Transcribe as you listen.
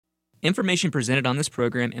Information presented on this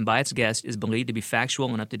program and by its guest is believed to be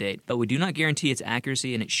factual and up to date, but we do not guarantee its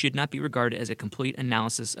accuracy and it should not be regarded as a complete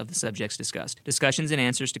analysis of the subjects discussed. Discussions and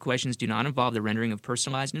answers to questions do not involve the rendering of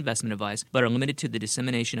personalized investment advice, but are limited to the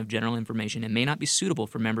dissemination of general information and may not be suitable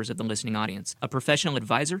for members of the listening audience. A professional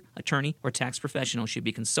advisor, attorney, or tax professional should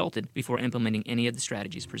be consulted before implementing any of the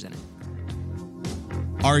strategies presented.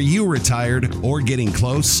 Are you retired or getting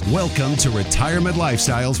close? Welcome to Retirement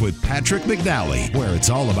Lifestyles with Patrick McNally, where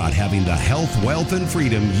it's all about having the health, wealth, and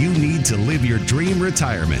freedom you need to live your dream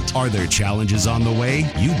retirement. Are there challenges on the way?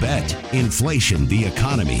 You bet. Inflation, the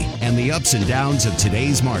economy, and the ups and downs of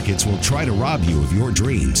today's markets will try to rob you of your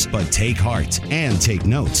dreams. But take heart and take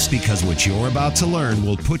notes, because what you're about to learn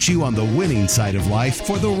will put you on the winning side of life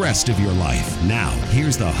for the rest of your life. Now,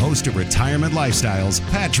 here's the host of Retirement Lifestyles,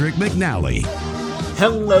 Patrick McNally.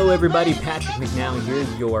 Hello everybody, Patrick McNally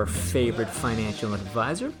here, your favorite financial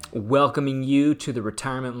advisor, welcoming you to the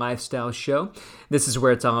Retirement Lifestyle Show. This is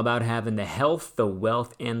where it's all about having the health, the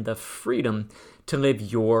wealth, and the freedom to live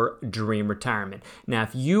your dream retirement. Now,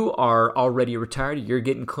 if you are already retired, you're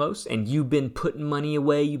getting close, and you've been putting money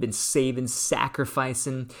away, you've been saving,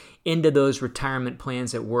 sacrificing into those retirement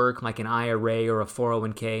plans at work, like an IRA or a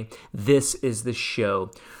 401k, this is the show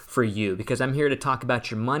for you, because I'm here to talk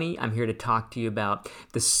about your money. I'm here to talk to you about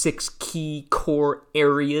the 6 key core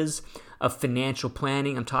areas of financial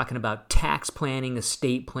planning. I'm talking about tax planning,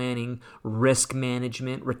 estate planning, risk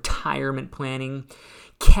management, retirement planning,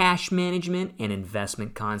 cash management, and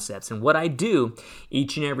investment concepts. And what I do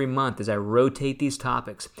each and every month is I rotate these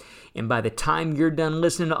topics. And by the time you're done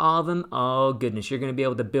listening to all of them, oh goodness, you're going to be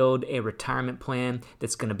able to build a retirement plan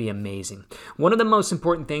that's going to be amazing. One of the most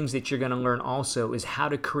important things that you're going to learn also is how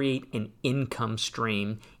to create an income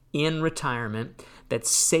stream in retirement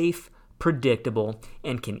that's safe, predictable,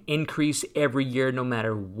 and can increase every year no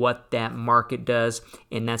matter what that market does.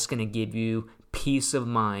 And that's going to give you peace of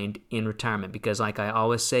mind in retirement, because like I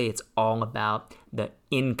always say, it's all about the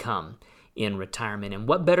income in retirement. And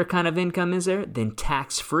what better kind of income is there than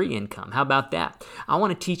tax-free income? How about that? I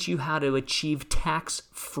want to teach you how to achieve tax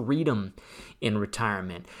freedom in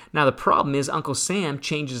retirement. Now, the problem is Uncle Sam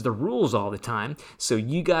changes the rules all the time, so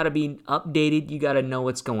you got to be updated. You got to know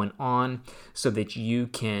what's going on so that you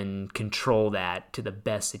can control that to the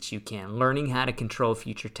best that you can. Learning how to control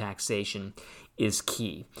future taxation is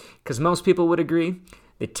key, because most people would agree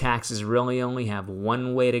that taxes really only have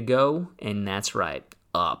one way to go, and that's right,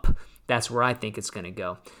 up. That's where I think it's going to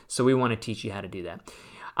go. So we want to teach you how to do that.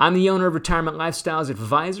 I'm the owner of Retirement Lifestyles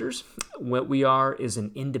Advisors. What we are is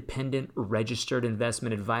an independent registered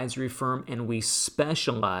investment advisory firm, and we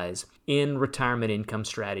specialize in retirement income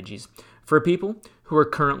strategies for people who are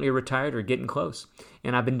currently retired or getting close.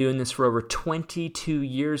 And I've been doing this for over 22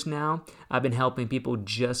 years now. I've been helping people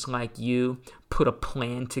just like you put a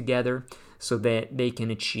plan together so that they can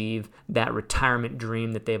achieve that retirement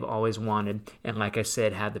dream that they've always wanted. And like I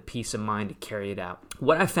said, have the peace of mind to carry it out.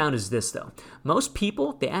 What I found is this, though. Most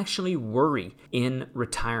people, they actually worry in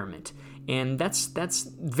retirement. And that's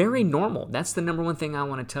very normal. That's the number one thing I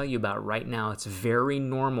want to tell you about right now. It's very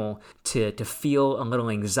normal to feel a little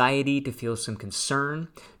anxiety, to feel some concern,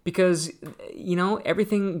 because, you know,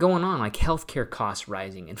 everything going on, like healthcare costs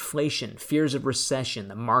rising, inflation, fears of recession,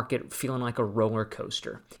 the market feeling like a roller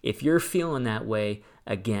coaster. If you're feeling that way,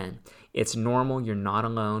 again, it's normal. You're not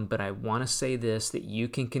alone. But I want to say this, that you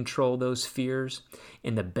can control those fears,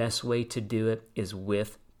 and the best way to do it is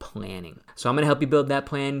with planning. So I'm going to help you build that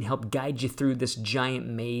plan, help guide you through this giant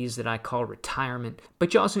maze that I call retirement.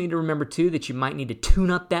 But you also need to remember too that you might need to tune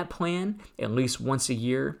up that plan at least once a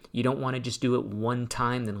year. You don't want to just do it one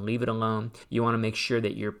time then leave it alone. You want to make sure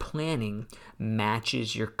that your planning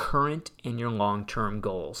matches your current and your long-term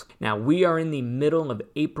goals. Now, we are in the middle of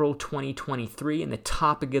April 2023, and the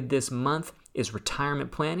topic of this month is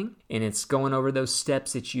retirement planning, and it's going over those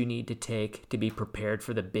steps that you need to take to be prepared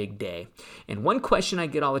for the big day. And one question I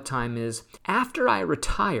get all the time is, after I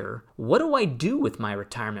retire, what do I do with my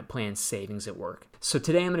retirement plan savings at work? So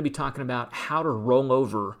today I'm going to be talking about how to roll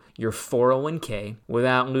over your 401k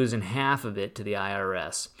without losing half of it to the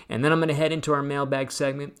IRS. And then I'm going to head into our mailbag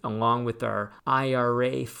segment along with our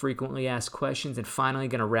IRA frequently asked questions, and finally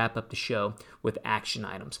going to wrap up the show with action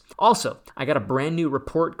items. Also, I got a brand new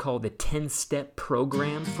report called the 10-Step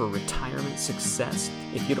Program for Retirement Success.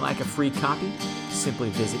 If you'd like a free copy,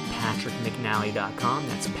 simply visit patrickmcnally.com.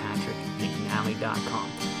 That's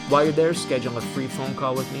patrickmcnally.com. While you're there, schedule a free phone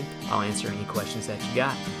call with me. I'll answer any questions that you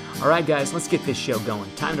got. All right, guys, let's get this show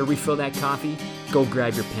going. Time to refill that coffee. Go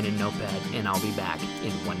grab your pen and notepad, and I'll be back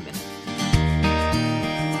in 1 minute.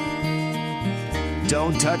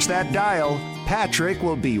 Don't touch that dial. Patrick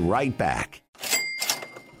will be right back.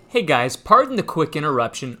 Hey guys, pardon the quick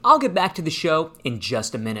interruption. I'll get back to the show in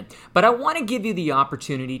just a minute, but I want to give you the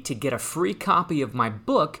opportunity to get a free copy of my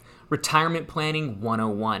book, Retirement Planning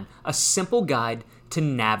 101, a simple guide to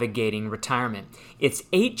navigating retirement. It's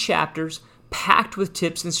 8 chapters packed with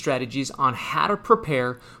tips and strategies on how to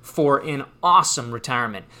prepare for an awesome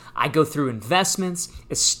retirement. I go through investments,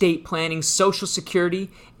 estate planning, Social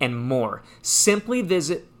Security, and more. Simply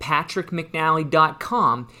visit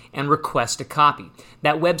patrickmcnally.com and request a copy.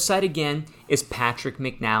 That website again is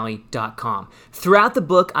patrickmcnally.com. Throughout the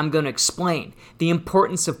book, I'm going to explain the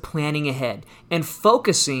importance of planning ahead and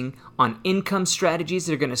focusing on income strategies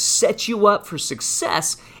that are going to set you up for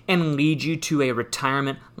success and lead you to a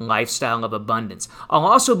retirement lifestyle of abundance. I'll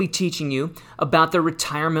also be teaching you about the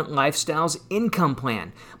Retirement Lifestyles Income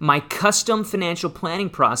Plan, my custom financial planning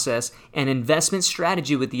process and investment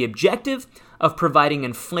strategy with the objective of providing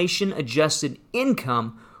inflation-adjusted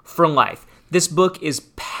income for life. This book is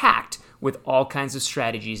packed with all kinds of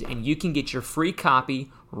strategies, and you can get your free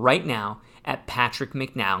copy right now at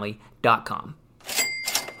patrickmcnally.com.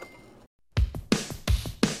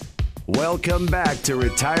 Welcome back to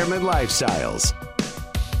Retirement Lifestyles.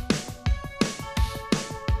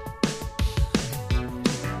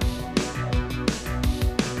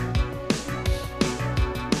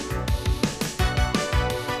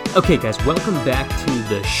 Okay, guys, welcome back to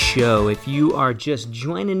the show. If you are just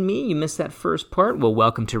joining me, you missed that first part, well,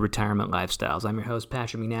 welcome to Retirement Lifestyles. I'm your host,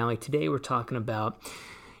 Patrick McNally. Today we're talking about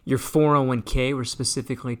your 401k. We're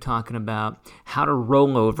specifically talking about how to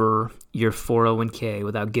roll over your 401k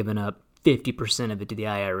without giving up 50% of it to the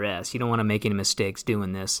IRS. You don't want to make any mistakes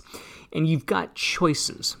doing this. And you've got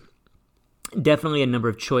choices. Definitely a number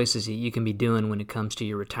of choices that you can be doing when it comes to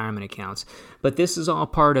your retirement accounts. But this is all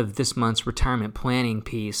part of this month's retirement planning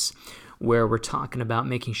piece, where we're talking about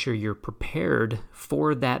making sure you're prepared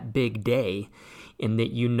for that big day and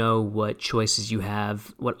that you know what choices you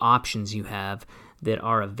have, what options you have that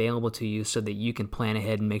are available to you so that you can plan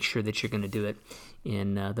ahead and make sure that you're going to do it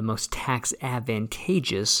in the most tax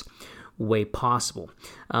advantageous way possible.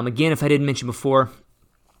 Again, if I didn't mention before,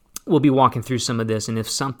 we'll be walking through some of this, and if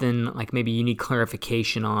something like maybe you need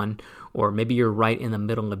clarification on, or maybe you're right in the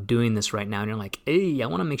middle of doing this right now and you're like, hey, I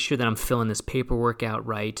want to make sure that I'm filling this paperwork out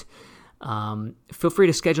right, feel free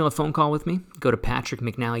to schedule a phone call with me. Go to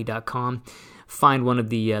patrickmcnally.com, find one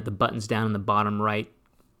of the buttons down in the bottom right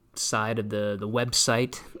side of the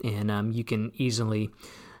website, and you can easily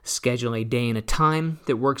schedule a day and a time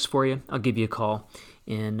that works for you. I'll give you a call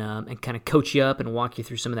and kind of coach you up and walk you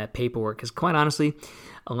through some of that paperwork, because quite honestly,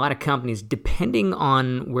 a lot of companies, depending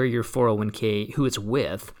on where your 401k, who it's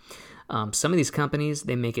with, some of these companies,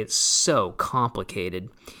 they make it so complicated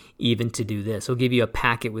even to do this. They'll give you a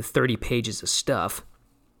packet with 30 pages of stuff,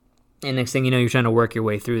 and next thing you know, you're trying to work your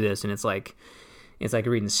way through this, and it's like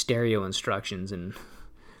reading stereo instructions, and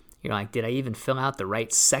you're like, did I even fill out the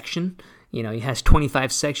right section? You know, it has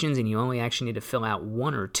 25 sections, and you only actually need to fill out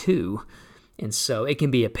 1 or 2, and so it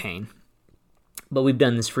can be a pain. But we've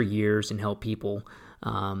done this for years and help people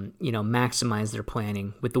maximize their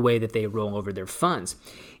planning with the way that they roll over their funds.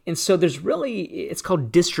 And so it's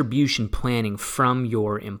called distribution planning from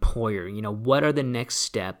your employer. You know, what are the next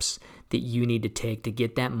steps that you need to take to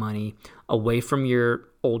get that money away from your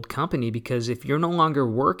old company? Because if you're no longer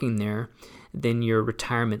working there, then your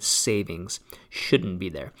retirement savings shouldn't be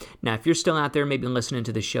there. Now, if you're still out there maybe listening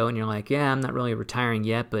to the show and you're like, yeah, I'm not really retiring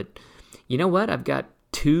yet, but you know what? I've got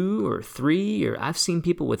 2 or 3, or I've seen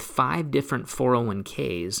people with 5 different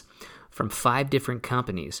 401ks from 5 different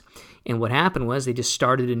companies. And what happened was they just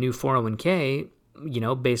started a new 401k,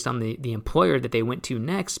 based on the employer that they went to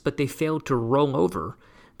next, but they failed to roll over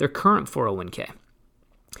their current 401k.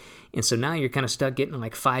 And so now you're kind of stuck getting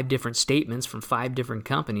like 5 different statements from 5 different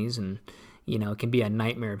companies, and it can be a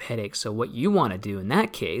nightmare of headaches. So what you want to do in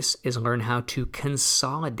that case is learn how to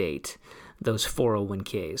consolidate those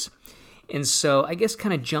 401ks. And so I guess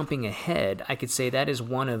kind of jumping ahead, I could say that is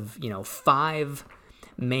one of, 5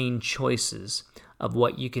 main choices of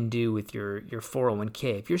what you can do with your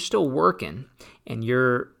 401k. If you're still working and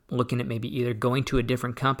you're looking at maybe either going to a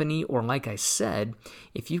different company, or like I said,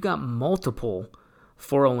 if you've got multiple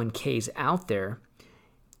 401ks out there,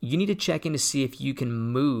 you need to check in to see if you can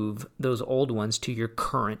move those old ones to your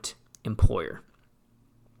current employer.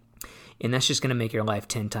 And that's just going to make your life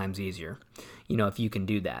 10 times easier, if you can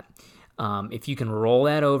do that. If you can roll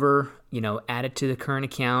that over, add it to the current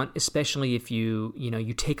account, especially if you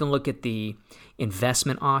take a look at the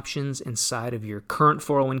investment options inside of your current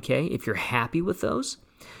 401k, if you're happy with those,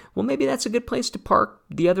 well, maybe that's a good place to park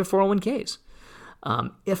the other 401ks.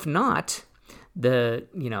 If not, the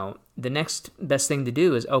the next best thing to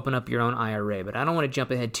do is open up your own IRA, but I don't want to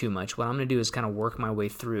jump ahead too much. What I'm going to do is kind of work my way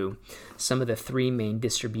through some of the three main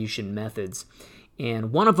distribution methods.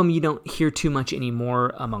 And one of them you don't hear too much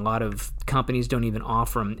anymore. A lot of companies don't even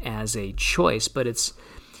offer them as a choice, but it's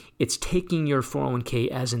taking your 401k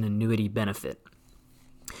as an annuity benefit.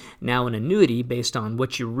 Now, an annuity, based on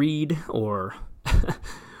what you read or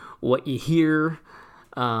what you hear,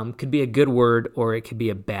 could be a good word or it could be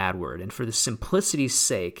a bad word. And for the simplicity's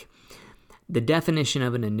sake, the definition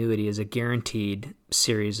of an annuity is a guaranteed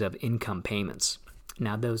series of income payments.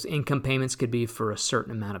 Now, those income payments could be for a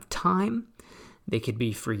certain amount of time. They could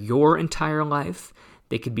be for your entire life.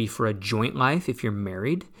 They could be for a joint life if you're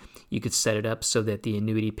married. You could set it up so that the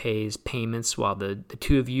annuity pays payments while the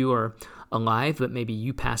two of you are alive, but maybe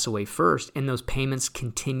you pass away first, and those payments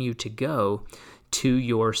continue to go to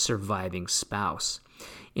your surviving spouse.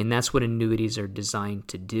 And that's what annuities are designed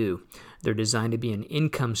to do. They're designed to be an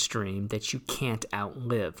income stream that you can't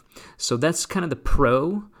outlive. So that's kind of the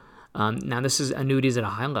pro. Now, this is annuities at a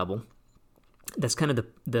high level. That's kind of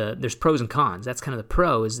there's pros and cons. That's kind of the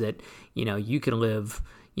pro is that, you can live,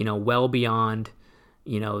 well beyond,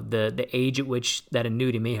 the age at which that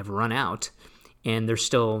annuity may have run out. And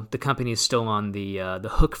the company is still on the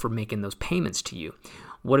hook for making those payments to you.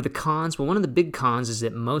 What are the cons? Well, one of the big cons is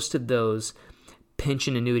that most of those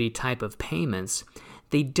pension annuity type of payments,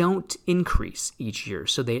 they don't increase each year.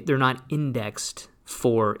 So they're not indexed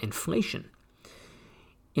for inflation.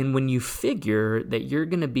 And when you figure that you're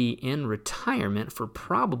going to be in retirement for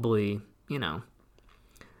probably,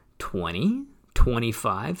 20,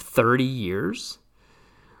 25, 30 years,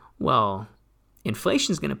 well,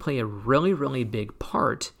 inflation is going to play a really, really big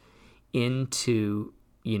part into,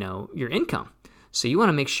 your income. So you want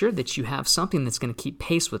to make sure that you have something that's going to keep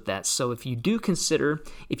pace with that. So if you do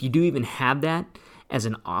even have that as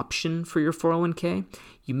an option for your 401k,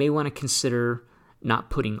 you may want to consider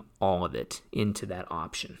not putting all of it into that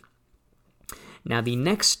option. Now, the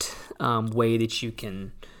next way that you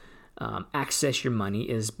can access your money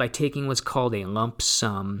is by taking what's called a lump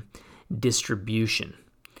sum distribution.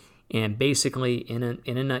 And basically, in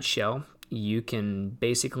a nutshell, you can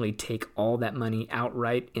basically take all that money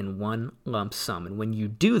outright in one lump sum. And when you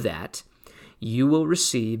do that, you will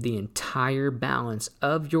receive the entire balance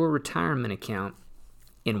of your retirement account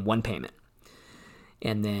in one payment.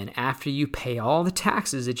 And then after you pay all the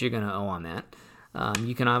taxes that you're going to owe on that,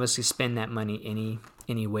 you can obviously spend that money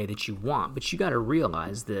any way that you want. But you got to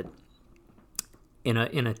realize that in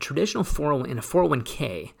a traditional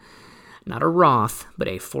 401k, not a Roth, but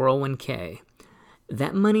a 401k,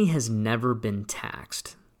 that money has never been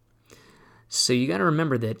taxed. So you got to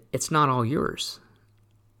remember that it's not all yours.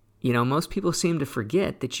 Most people seem to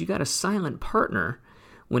forget that you got a silent partner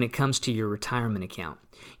when it comes to your retirement account.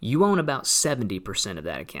 You own about 70% of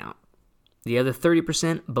that account. The other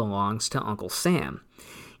 30% belongs to Uncle Sam.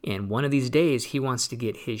 And one of these days, he wants to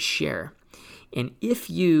get his share. And if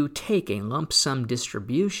you take a lump sum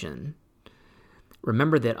distribution,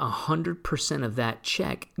 remember that 100% of that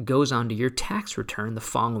check goes onto your tax return the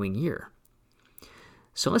following year.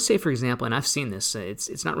 So let's say, for example, and I've seen this,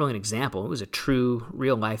 it's not really an example, it was a true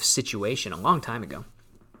real-life situation a long time ago.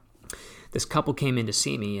 This couple came in to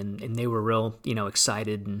see me, and they were real,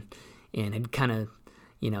 excited, and had kind of,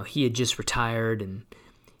 he had just retired,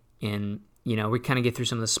 and we kind of get through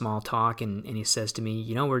some of the small talk, and he says to me,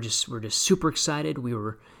 we're just super excited. We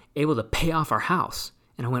were able to pay off our house.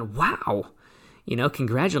 And I went, wow.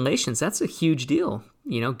 Congratulations, that's a huge deal.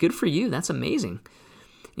 Good for you, that's amazing.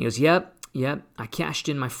 And he goes, yep, I cashed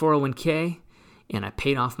in my 401k and I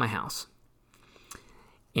paid off my house.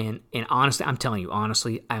 And honestly, I'm telling you,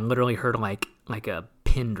 I literally heard like a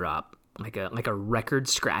pin drop, like a record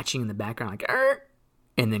scratching in the background, like,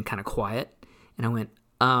 and then kind of quiet. And I went,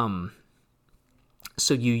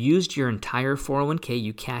 so you used your entire 401k,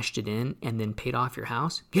 you cashed it in and then paid off your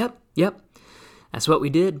house? Yep, that's what we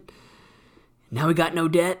did. Now we got no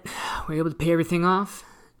debt. We're able to pay everything off.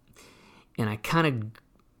 And I kind of,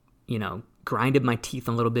 grinded my teeth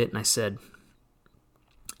a little bit and I said,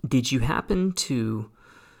 did you happen to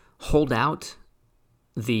hold out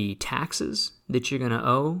the taxes that you're going to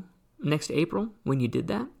owe next April when you did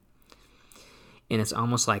that? And it's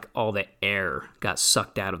almost like all the air got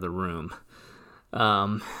sucked out of the room.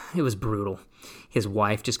 It was brutal. His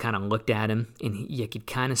wife just kind of looked at him, and you could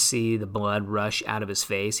kind of see the blood rush out of his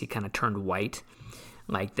face. He kind of turned white,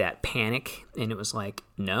 like that panic, and it was like,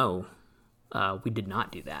 no, we did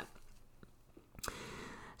not do that.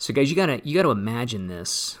 So, guys, you gotta imagine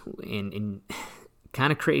this, and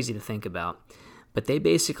kind of crazy to think about, but they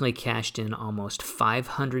basically cashed in almost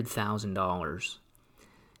 $500,000,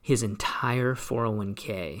 his entire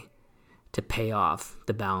 401k, to pay off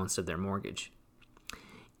the balance of their mortgage.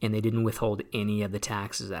 And they didn't withhold any of the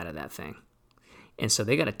taxes out of that thing. And so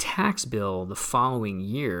they got a tax bill the following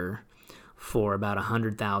year for about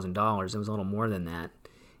 $100,000. It was a little more than that.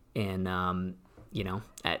 And,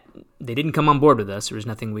 they didn't come on board with us. There was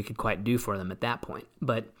nothing we could quite do for them at that point.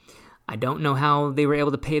 But I don't know how they were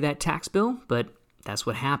able to pay that tax bill, but that's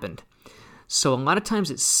what happened. So a lot of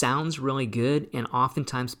times it sounds really good, and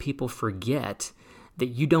oftentimes people forget that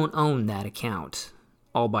you don't own that account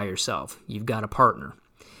all by yourself. You've got a partner,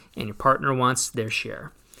 and your partner wants their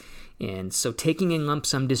share. And so taking a lump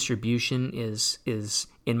sum distribution is,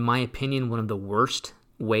 in my opinion, one of the worst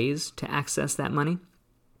ways to access that money.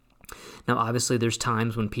 Now, obviously, there's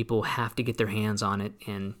times when people have to get their hands on it,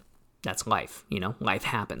 and that's life. Life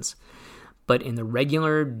happens. But in the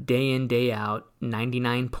regular day in, day out,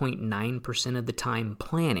 99.9% of the time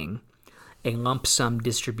planning, a lump sum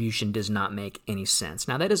distribution does not make any sense.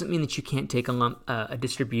 Now, that doesn't mean that you can't take a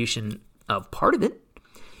distribution of part of it.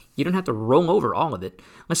 You don't have to roll over all of it.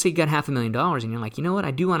 Let's say you got $500,000 and you're like, you know what?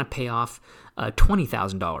 I do want to pay off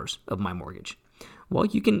 $20,000 of my mortgage. Well,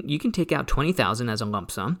 you can take out $20,000 as a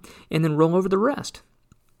lump sum and then roll over the rest.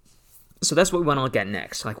 So that's what we want to look at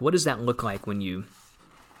next. Like, what does that look like when you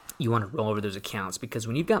want to roll over those accounts? Because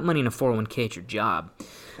when you've got money in a 401k at your job,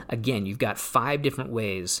 again, you've got 5 different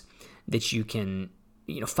ways that you can,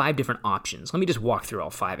 5 different options. Let me just walk through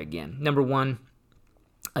all 5 again. Number 1,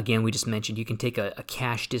 again, we just mentioned you can take a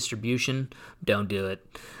cash distribution. Don't do it.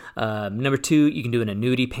 Number 2, you can do an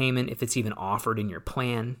annuity payment if it's even offered in your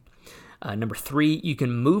plan. Number 3, you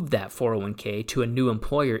can move that 401k to a new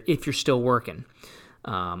employer if you're still working.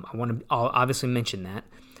 I'll obviously mention that.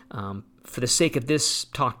 For the sake of this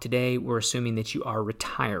talk today, we're assuming that you are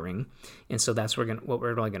retiring, and so that's what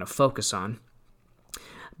we're really going to focus on.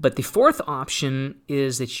 But the 4th option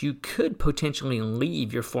is that you could potentially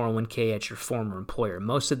leave your 401k at your former employer.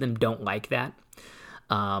 Most of them don't like that.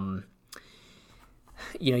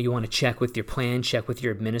 You want to check with your plan, check with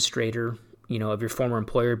your administrator, of your former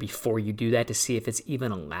employer before you do that to see if it's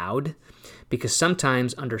even allowed. Because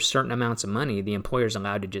sometimes under certain amounts of money, the employer is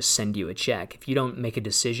allowed to just send you a check. If you don't make a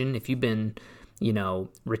decision, if you've been,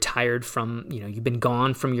 retired from, you've been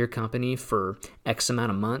gone from your company for X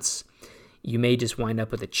amount of months, you may just wind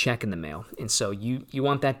up with a check in the mail. And so you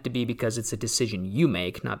want that to be because it's a decision you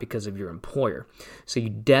make, not because of your employer. So you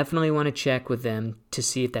definitely want to check with them to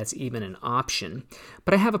see if that's even an option.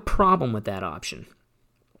 But I have a problem with that option.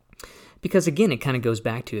 Because again, it kind of goes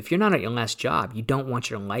back to, if you're not at your last job, you don't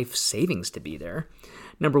want your life savings to be there.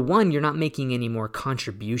 Number 1, you're not making any more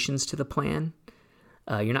contributions to the plan.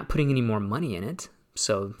 You're not putting any more money in it.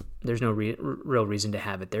 So there's no real reason to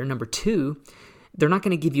have it there. Number 2, they're not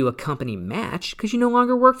going to give you a company match because you no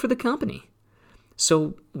longer work for the company.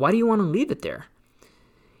 So why do you want to leave it there?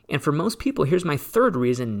 And for most people, here's my 3rd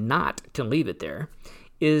reason not to leave it there,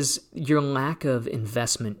 is your lack of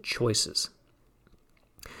investment choices.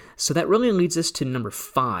 So that really leads us to number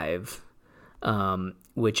 5,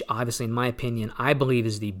 which obviously, in my opinion, I believe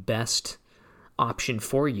is the best option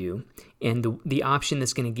for you, and the option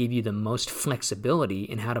that's going to give you the most flexibility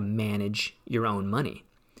in how to manage your own money.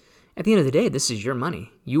 At the end of the day, this is your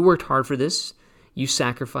money. You worked hard for this. You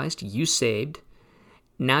sacrificed. You saved.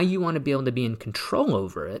 Now you want to be able to be in control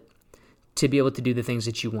over it to be able to do the things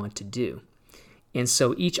that you want to do. And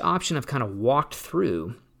so each option I've kind of walked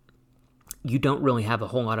through, you don't really have a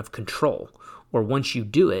whole lot of control. Or once you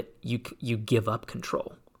do it, you give up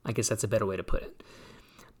control. I guess that's a better way to put it.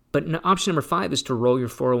 But option number 5 is to roll your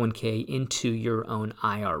 401k into your own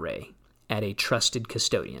IRA at a trusted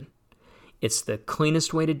custodian. It's the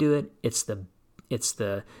cleanest way to do it. It's the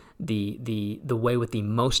way with the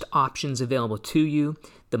most options available to you,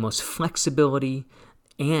 the most flexibility,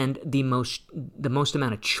 and the most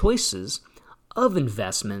amount of choices of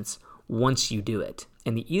investments once you do it.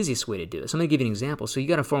 And the easiest way to do it. So I'm going to give you an example. So you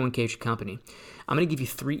got a 401k at your company. I'm going to give you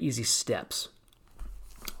 3 easy steps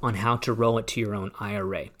on how to roll it to your own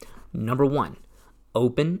IRA. Number 1,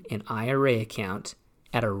 open an IRA account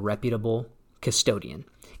at a reputable custodian.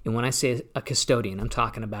 And when I say a custodian, I'm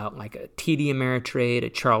talking about like a TD Ameritrade, a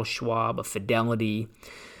Charles Schwab, a Fidelity,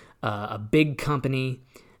 a big company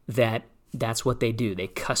that's what they do. They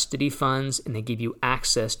custody funds and they give you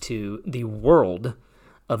access to the world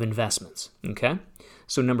of investments. Okay?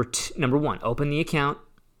 So number 1, open the account,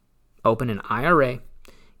 open an IRA,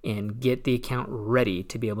 and get the account ready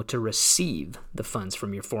to be able to receive the funds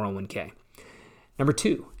from your 401k. Number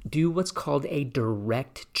 2, do what's called a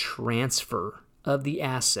direct transfer of the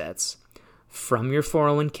assets from your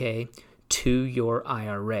 401k to your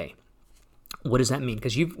IRA. What does that mean?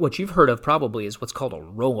 Because what you've heard of probably is what's called a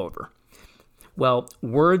rollover. Well,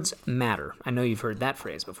 words matter. I know you've heard that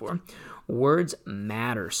phrase before. Words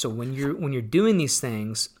matter. So when you're doing these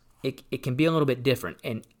things, it can be a little bit different.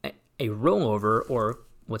 And a rollover, or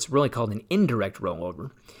what's really called an indirect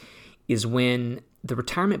rollover, is when the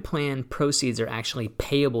retirement plan proceeds are actually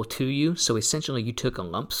payable to you. So essentially you took a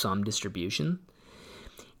lump sum distribution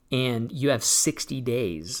and you have 60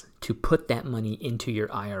 days to put that money into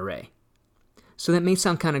your IRA. So that may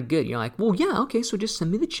sound kind of good. You're like, well, yeah, okay, so just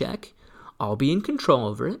send me the check. I'll be in control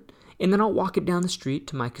over it. And then I'll walk it down the street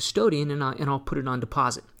to my custodian and I'll put it on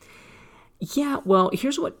deposit. Yeah, well,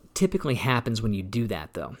 here's what typically happens when you do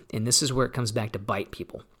that, though. And this is where it comes back to bite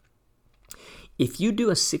people. If you do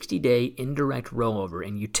a 60-day indirect rollover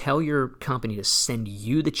and you tell your company to send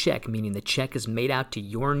you the check, meaning the check is made out to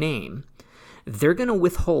your name, they're going to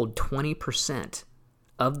withhold 20%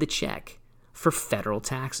 of the check for federal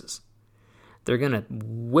taxes. They're going to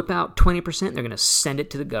whip out 20%, they're going to send it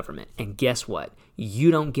to the government. And guess what? You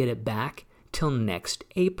don't get it back till next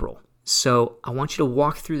April. So I want you to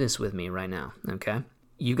walk through this with me right now, okay?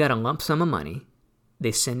 You got a lump sum of money.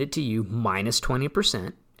 They send it to you minus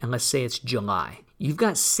 20%, and let's say it's July. You've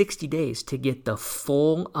got 60 days to get the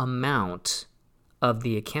full amount of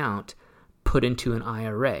the account put into an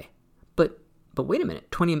IRA. But wait a minute,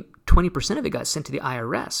 20% of it got sent to the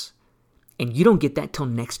IRS, and you don't get that till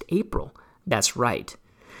next April. That's right.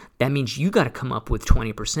 That means you got to come up with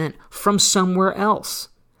 20% from somewhere else,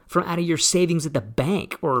 from out of your savings at the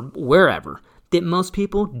bank or wherever, that most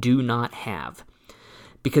people do not have.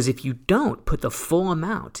 Because if you don't put the full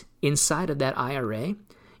amount inside of that IRA,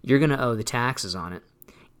 you're going to owe the taxes on it.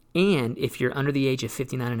 And if you're under the age of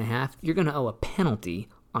 59 and a half, you're going to owe a penalty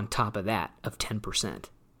on top of that of 10%.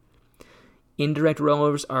 Indirect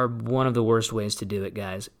rollovers are one of the worst ways to do it,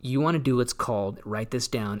 guys. You want to do what's called, write this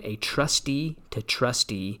down, a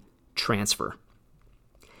trustee-to-trustee transfer.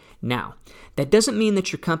 Now, that doesn't mean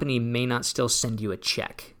that your company may not still send you a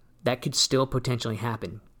check. That could still potentially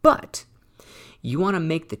happen. But you want to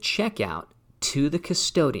make the check out to the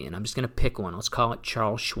custodian. I'm just going to pick one. Let's call it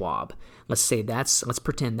Charles Schwab. Let's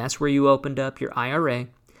pretend that's where you opened up your IRA.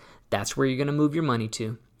 That's where you're going to move your money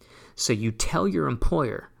to. So you tell your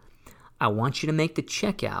employer, I want you to make the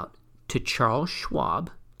check out to Charles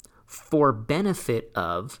Schwab for benefit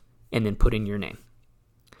of, and then put in your name.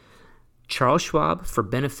 Charles Schwab for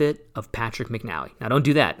benefit of Patrick McNally. Now don't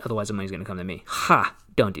do that, otherwise the money's going to come to me.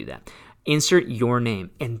 Don't do that. Insert your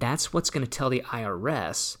name, and that's what's going to tell the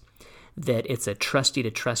IRS that it's a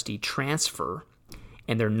trustee-to-trustee transfer,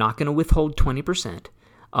 and they're not going to withhold 20%.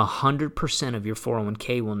 100% of your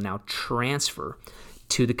 401k will now transfer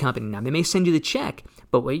to the company. Now, they may send you the check,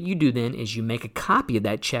 but what you do then is you make a copy of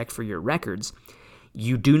that check for your records.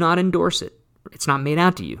 You do not endorse it. It's not made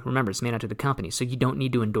out to you. Remember, it's made out to the company, so you don't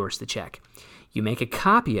need to endorse the check. You make a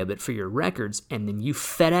copy of it for your records, and then you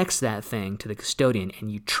FedEx that thing to the custodian,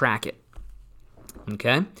 and you track it.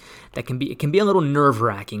 Okay? It can be a little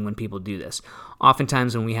nerve-wracking when people do this.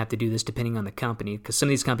 Oftentimes when we have to do this, depending on the company, because some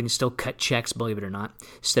of these companies still cut checks, believe it or not,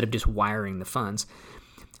 instead of just wiring the funds.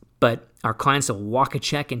 But our clients will walk a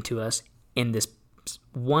check into us, and this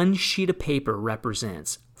one sheet of paper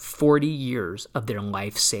represents 40 years of their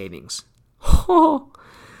life savings. Oh,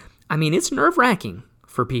 I mean, it's nerve-wracking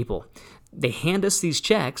for people. They hand us these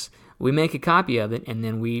checks, we make a copy of it, and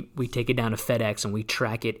then we take it down to FedEx, and we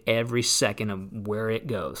track it every second of where it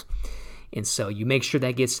goes. And so you make sure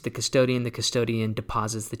that gets to the custodian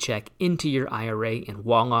deposits the check into your IRA, and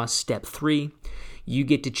voila, step 3, you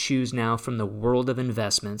get to choose now from the world of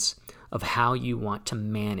investments of how you want to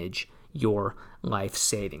manage your life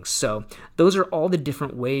savings. So those are all the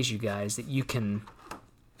different ways, you guys, that you can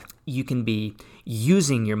be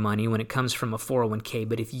using your money when it comes from a 401k.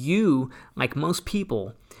 But if you, like most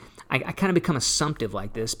people, I kind of become assumptive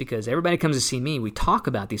like this because everybody comes to see me, we talk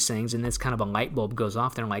about these things, and it's kind of a light bulb goes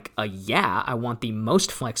off. They're like, yeah, I want the most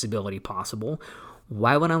flexibility possible.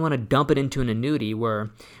 Why would I want to dump it into an annuity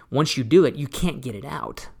where once you do it, you can't get it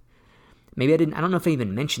out? Maybe I don't know if I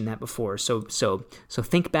even mentioned that before. So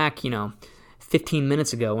think back, 15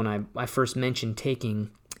 minutes ago when I first mentioned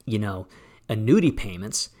taking, annuity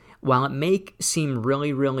payments. While it may seem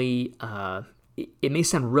really, it may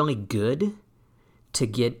sound really good to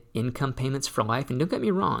get income payments for life, and don't get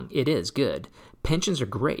me wrong, it is good. Pensions are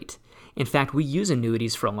great. In fact, we use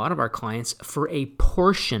annuities for a lot of our clients for a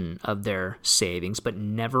portion of their savings, but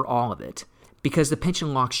never all of it, because the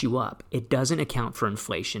pension locks you up. It doesn't account for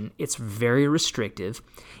inflation. It's very restrictive.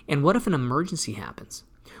 And what if an emergency happens?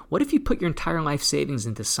 What if you put your entire life savings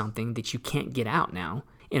into something that you can't get out now,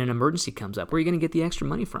 and an emergency comes up? Where are you going to get the extra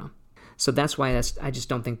money from? So that's why I just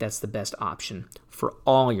don't think that's the best option for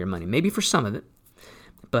all your money. Maybe for some of it,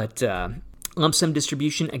 but Lump sum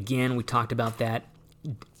distribution, again, we talked about that.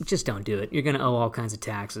 Just don't do it. You're going to owe all kinds of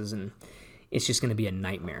taxes, and it's just going to be a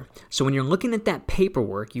nightmare. So when you're looking at that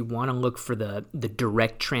paperwork, you want to look for the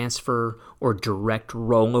direct transfer or direct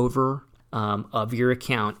rollover of your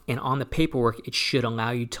account. And on the paperwork, it should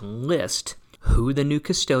allow you to list who the new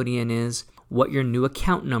custodian is, what your new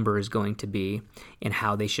account number is going to be, and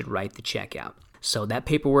how they should write the check out. So that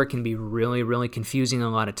paperwork can be really, really confusing a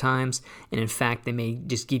lot of times. And in fact, they may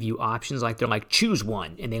just give you options like they're like, choose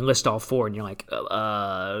one, and they list all four, and you're like,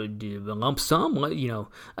 a lump sum,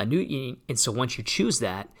 a new. And so once you choose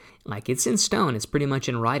that, like it's in stone, it's pretty much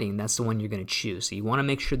in writing. That's the one you're going to choose. So you want to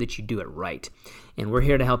make sure that you do it right. And we're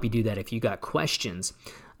here to help you do that. If you got questions,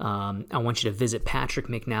 I want you to visit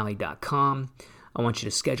patrickmcnally.com. I want you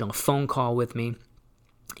to schedule a phone call with me.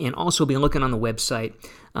 And also be looking on the website.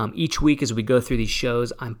 Each week as we go through these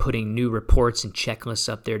shows, I'm putting new reports and checklists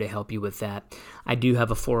up there to help you with that. I do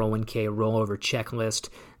have a 401k rollover checklist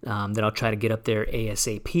that I'll try to get up there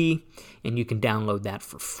ASAP, and you can download that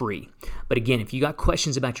for free. But again, if you got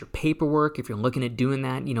questions about your paperwork, if you're looking at doing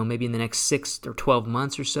that, maybe in the next 6 or 12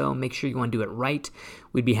 months or so, make sure you want to do it right.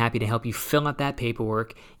 We'd be happy to help you fill out that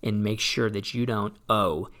paperwork and make sure that you don't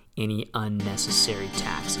owe any unnecessary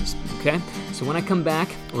taxes, okay? So when I come back,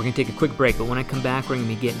 we're going to take a quick break, but when I come back, we're going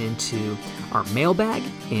to be getting into our mailbag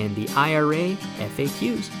and the IRA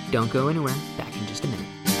FAQs. Don't go anywhere. Back in just a minute.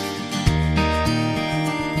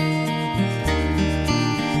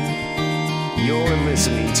 You're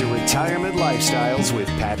listening to Retirement Lifestyles with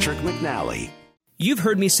Patrick McNally. You've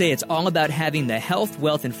heard me say it's all about having the health,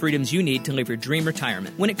 wealth, and freedoms you need to live your dream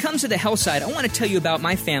retirement. When it comes to the health side, I want to tell you about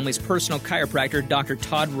my family's personal chiropractor, Dr.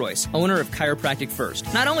 Todd Royce, owner of Chiropractic First.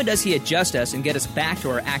 Not only does he adjust us and get us back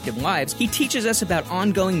to our active lives, he teaches us about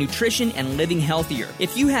ongoing nutrition and living healthier.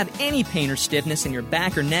 If you have any pain or stiffness in your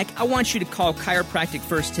back or neck, I want you to call Chiropractic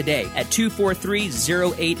First today at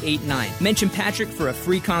 243-0889. Mention Patrick for a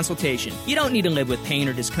free consultation. You don't need to live with pain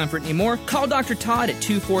or discomfort anymore. Call Dr. Todd at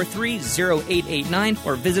 243-0889.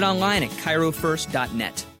 Or visit online at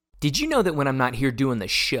chirofirst.net. Did you know that when I'm not here doing the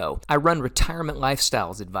show, I run Retirement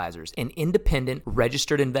Lifestyles Advisors, an independent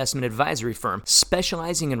registered investment advisory firm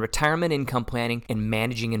specializing in retirement income planning and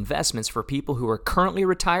managing investments for people who are currently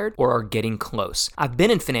retired or are getting close. I've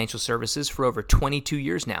been in financial services for over 22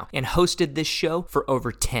 years now and hosted this show for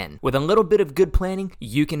over 10. With a little bit of good planning,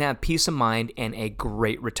 you can have peace of mind and a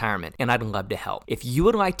great retirement, and I'd love to help. If you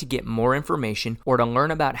would like to get more information or to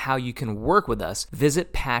learn about how you can work with us,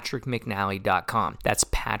 visit patrickmcnally.com. That's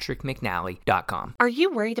patrickmcnally.com. Are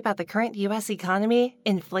you worried about the current U.S. economy,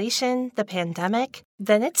 inflation, the pandemic?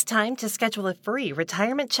 Then it's time to schedule a free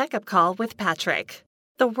retirement checkup call with Patrick.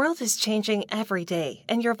 The world is changing every day,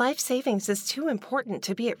 and your life savings is too important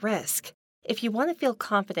to be at risk. If you want to feel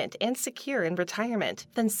confident and secure in retirement,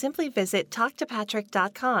 then simply visit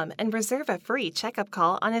talktopatrick.com and reserve a free checkup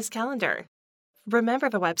call on his calendar. Remember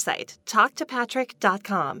the website,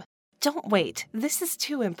 talktopatrick.com. Don't wait. This is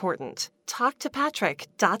too important.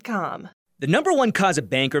 TalkToPatrick.com. The number one cause of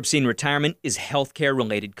bankruptcy in retirement is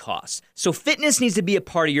healthcare-related costs. So fitness needs to be a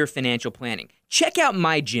part of your financial planning. Check out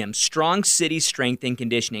my gym, Strong City Strength and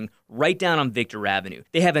Conditioning, right down on Victor Avenue.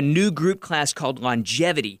 They have a new group class called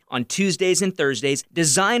Longevity on Tuesdays and Thursdays,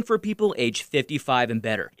 designed for people age 55 and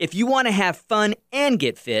better. If you want to have fun and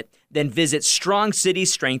get fit, then visit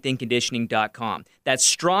StrongCityStrengthAndConditioning.com.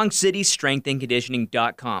 That's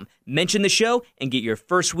StrongCityStrengthAndConditioning.com. Mention the show and get your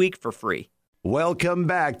first week for free. Welcome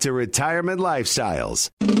back to Retirement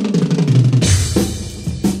Lifestyles.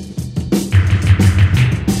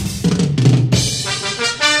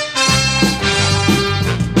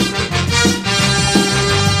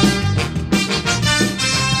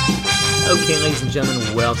 Okay, ladies and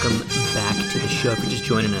gentlemen, welcome back to the show. If you're just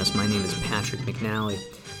joining us, my name is Patrick McNally,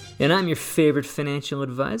 and I'm your favorite financial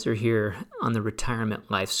advisor here on the Retirement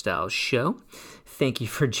Lifestyles Show. Thank you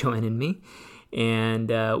for joining me. And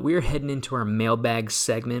we're heading into our mailbag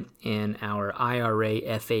segment and our IRA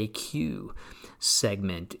FAQ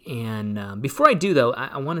segment. And before I do, though,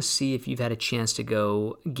 I want to see if you've had a chance to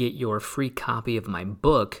go get your free copy of my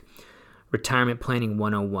book, Retirement Planning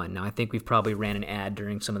 101. Now, I think we've probably ran an ad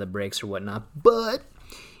during some of the breaks or whatnot, but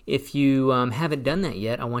if you haven't done that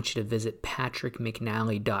yet, I want you to visit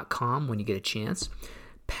patrickmcnally.com when you get a chance,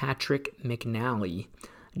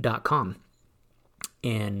 patrickmcnally.com.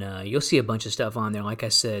 And you'll see a bunch of stuff on there. Like I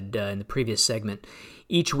said in the previous segment,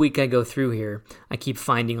 each week I go through here, I keep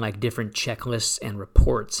finding like different checklists and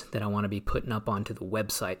reports that I want to be putting up onto the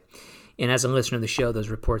website. And as a listener of the show, those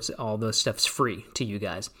reports, all those stuff's free to you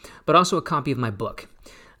guys. But also a copy of my book.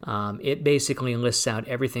 It basically lists out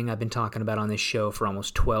everything I've been talking about on this show for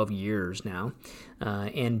almost 12 years now,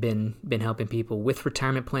 and been helping people with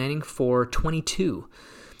retirement planning for 22.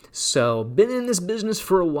 So, been in this business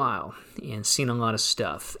for a while and seen a lot of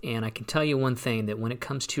stuff. And I can tell you one thing, that when it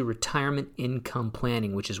comes to retirement income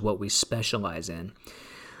planning, which is what we specialize in,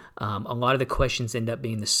 a lot of the questions end up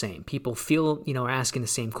being the same. People feel, are asking the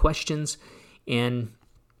same questions. And,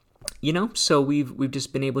 so we've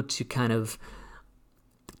just been able to kind of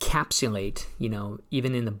encapsulate,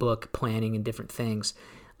 even in the book, planning and different things,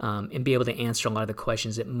 and be able to answer a lot of the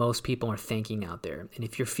questions that most people are thinking out there. And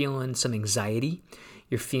if you're feeling some anxiety,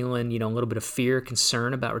 you're feeling, a little bit of fear,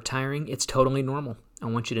 concern about retiring, it's totally normal. I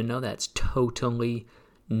want you to know that. It's totally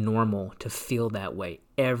normal to feel that way.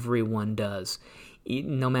 Everyone does.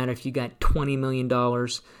 No matter if you got $20 million, or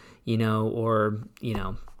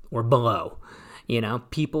below,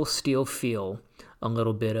 people still feel a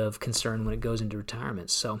little bit of concern when it goes into retirement.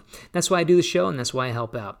 So that's why I do the show, and that's why I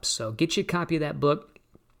help out. So get you a copy of that book.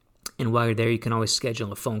 And while you're there, you can always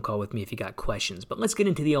schedule a phone call with me if you got questions. But let's get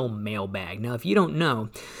into the old mailbag. Now, if you don't know,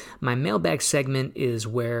 my mailbag segment is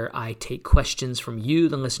where I take questions from you,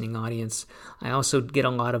 the listening audience. I also get a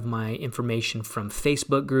lot of my information from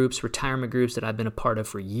Facebook groups, retirement groups that I've been a part of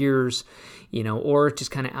for years, or just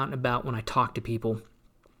kind of out and about when I talk to people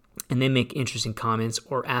and they make interesting comments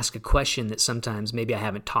or ask a question that sometimes maybe I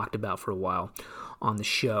haven't talked about for a while on the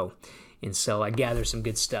show. And so I gather some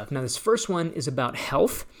good stuff. Now, this first one is about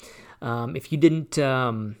health. If you didn't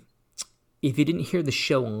hear the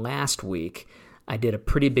show last week, I did a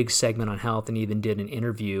pretty big segment on health and even did an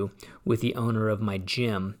interview with the owner of my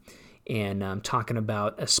gym, and talking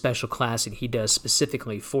about a special class that he does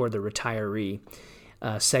specifically for the retiree,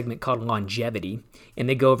 segment called Longevity. And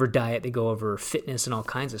they go over diet, they go over fitness and all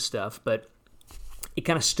kinds of stuff. But it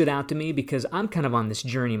kind of stood out to me because I'm kind of on this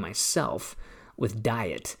journey myself with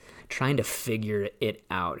diet, trying to figure it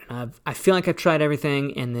out. And I feel like I've tried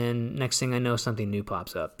everything, and then next thing I know, something new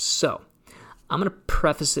pops up. So I'm going to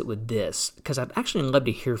preface it with this, because I'd actually love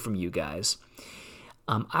to hear from you guys.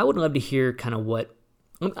 I would love to hear kind of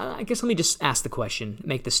I guess let me just ask the question,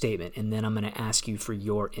 make the statement, and then I'm going to ask you for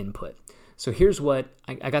your input. So here's what,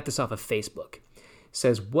 I got this off of Facebook. It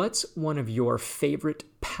says, what's one of your favorite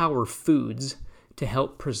power foods to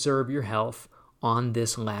help preserve your health on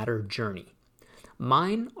this latter journey?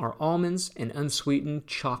 Mine are almonds and unsweetened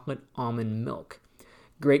chocolate almond milk.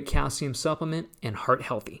 Great calcium supplement and heart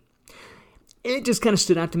healthy. It just kind of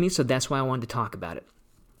stood out to me, so that's why I wanted to talk about it.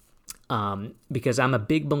 Because I'm a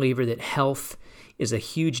big believer that health is a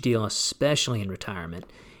huge deal, especially in retirement.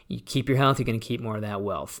 You keep your health, you're going to keep more of that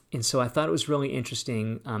wealth. And so I thought it was really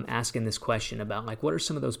interesting asking this question about, what are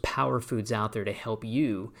some of those power foods out there to help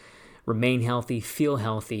you remain healthy, feel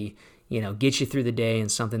healthy, get you through the day,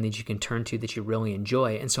 and something that you can turn to that you really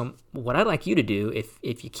enjoy. And so what I'd like you to do,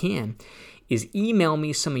 if you can, is email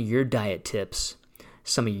me some of your diet tips,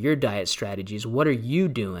 some of your diet strategies. What are you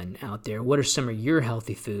doing out there? What are some of your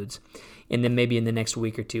healthy foods? And then maybe in the next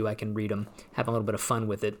week or two, I can read them, have a little bit of fun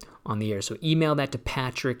with it on the air. So email that to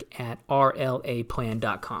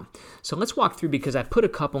patrick@rlaplan.com. So let's walk through, because I put a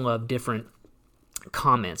couple of different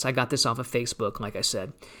comments. I got this off of Facebook, like I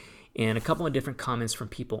said, and a couple of different comments from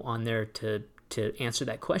people on there to answer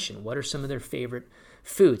that question. What are some of their favorite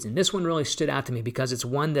foods? And this one really stood out to me because it's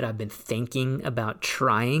one that I've been thinking about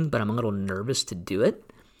trying, but I'm a little nervous to do it.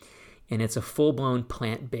 And it's a full-blown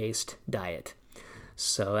plant-based diet.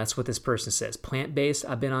 So that's what this person says. Plant-based.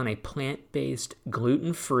 I've been on a plant-based,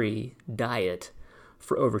 gluten-free diet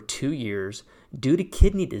for over 2 years due to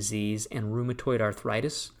kidney disease and rheumatoid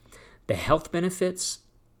arthritis. The health benefits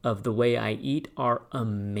of the way I eat are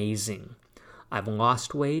amazing. I've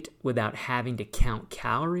lost weight without having to count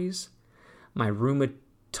calories. My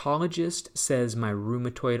rheumatologist says my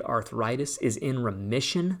rheumatoid arthritis is in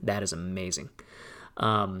remission. That is amazing.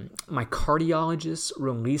 My cardiologist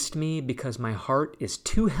released me because my heart is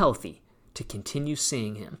too healthy to continue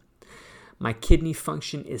seeing him. My kidney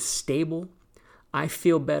function is stable. I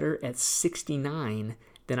feel better at 69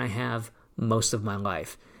 than I have most of my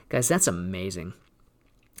life. Guys, that's amazing.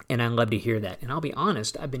 And I love to hear that. And I'll be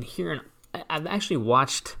honest, I've actually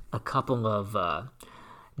watched a couple of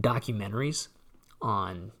documentaries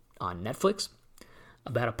on Netflix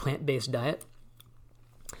about a plant-based diet.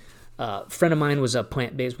 A friend of mine was a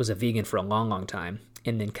vegan for a long, long time,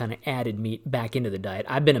 and then kind of added meat back into the diet.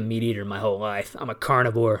 I've been a meat eater my whole life. I'm a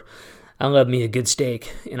carnivore. I love me a good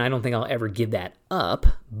steak, and I don't think I'll ever give that up.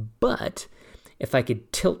 But if I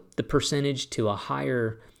could tilt the percentage to a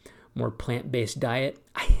higher, more plant-based diet,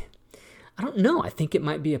 I don't know. I think it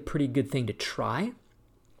might be a pretty good thing to try.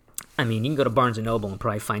 I mean, you can go to Barnes & Noble and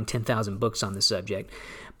probably find 10,000 books on the subject.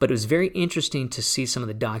 But it was very interesting to see some of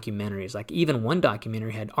the documentaries. Like even one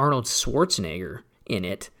documentary had Arnold Schwarzenegger in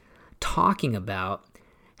it talking about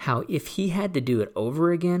how if he had to do it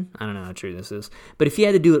over again, I don't know how true this is, but if he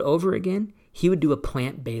had to do it over again, he would do a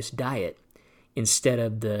plant-based diet instead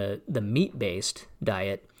of the meat-based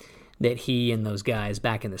diet that he and those guys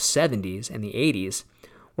back in the 70s and the 80s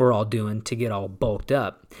were all doing to get all bulked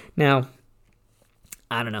up. Now,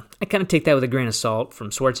 I don't know. I kind of take that with a grain of salt from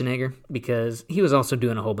Schwarzenegger because he was also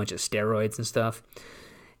doing a whole bunch of steroids and stuff.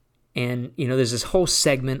 And, there's this whole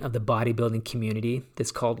segment of the bodybuilding community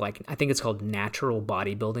that's called, I think it's called natural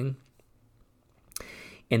bodybuilding.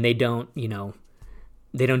 And they don't do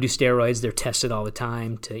steroids. They're tested all the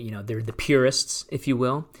time they're the purists, if you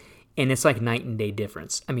will. And it's like night and day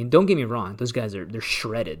difference. I mean, don't get me wrong. Those guys they're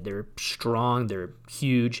shredded. They're strong. They're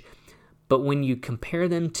huge. But when you compare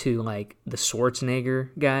them to like the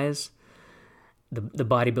Schwarzenegger guys, the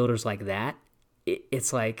bodybuilders like that,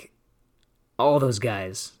 it's like all those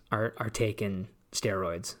guys are taking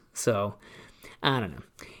steroids. So I don't know.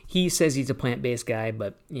 He says he's a plant-based guy,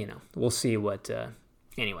 but we'll see what.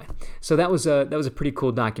 Anyway, so that was a pretty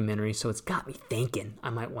cool documentary. So it's got me thinking I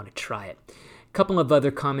might want to try it. A couple of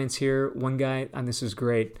other comments here. One guy, and this is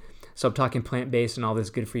great. So I'm talking plant-based and all this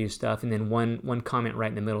good-for-you stuff. And then one comment right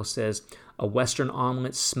in the middle says, a Western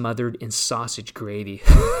omelet smothered in sausage gravy.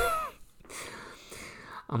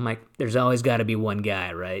 I'm like, there's always got to be one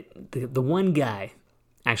guy, right? The one guy.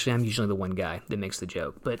 Actually, I'm usually the one guy that makes the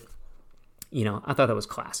joke. But, I thought that was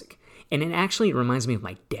classic. And it actually reminds me of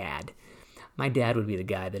my dad. My dad would be the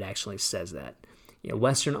guy that actually says that.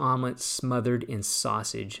 Western omelet smothered in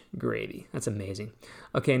sausage gravy. That's amazing.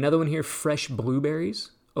 Okay, another one here, fresh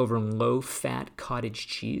blueberries over low-fat cottage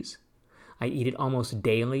cheese. I eat it almost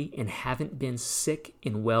daily and haven't been sick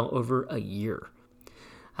in well over a year.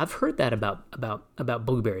 I've heard that about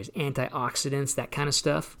blueberries, antioxidants, that kind of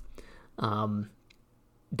stuff. Don't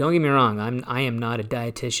get me wrong, I am not a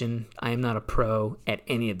dietitian. I am not a pro at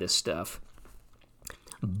any of this stuff.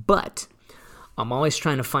 But I'm always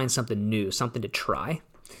trying to find something new, something to try.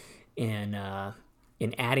 And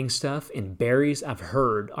in adding stuff, and berries, I've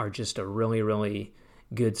heard, are just a really, really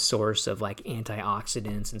good source of like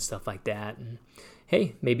antioxidants and stuff like that. And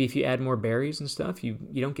hey, maybe if you add more berries and stuff, you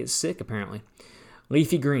don't get sick apparently.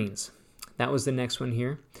 Leafy greens. That was the next one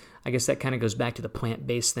here. I guess that kind of goes back to the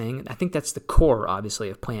plant-based thing. I think that's the core, obviously,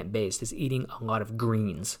 of plant-based, is eating a lot of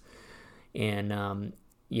greens. And,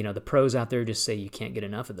 the pros out there just say you can't get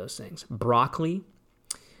enough of those things. Broccoli.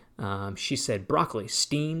 She said broccoli,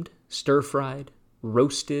 steamed, stir-fried,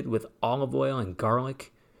 roasted with olive oil and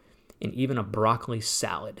garlic, and even a broccoli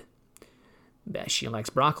salad. Bet she likes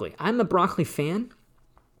broccoli. I'm a broccoli fan.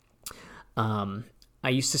 I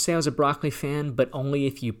used to say I was a broccoli fan, but only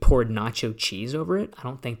if you poured nacho cheese over it. I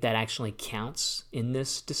don't think that actually counts in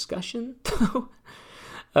this discussion, though.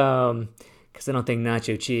 Because I don't think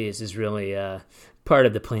nacho cheese is really part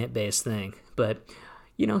of the plant-based thing. But,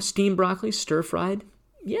 steamed broccoli, stir-fried,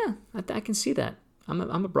 yeah, I can see that. I'm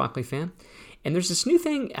a broccoli fan. And there's this new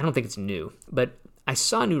thing, I don't think it's new, but I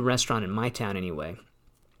saw a new restaurant in my town anyway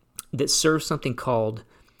that serves something called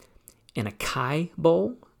an acai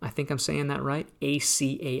bowl. I think I'm saying that right.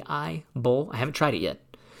 ACAI bowl. I haven't tried it yet,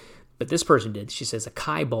 but this person did. She says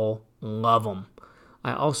acai bowl, love them.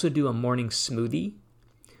 I also do a morning smoothie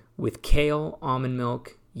with kale, almond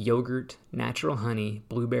milk, yogurt, natural honey,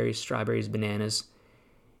 blueberries, strawberries, bananas,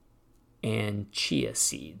 and chia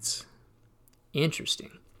seeds.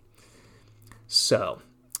 Interesting. So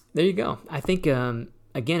there you go. I think, again,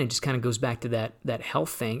 it just kind of goes back to that health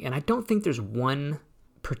thing. And I don't think there's one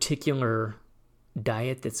particular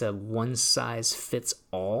diet that's a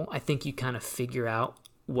one-size-fits-all. I think you kind of figure out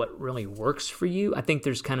what really works for you. I think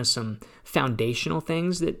there's kind of some foundational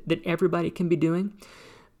things that everybody can be doing.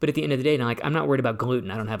 But at the end of the day, I'm not worried about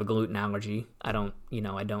gluten. I don't have a gluten allergy. I don't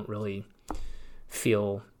really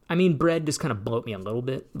feel... bread just kind of bloat me a little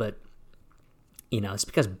bit, but, it's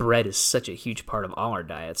because bread is such a huge part of all our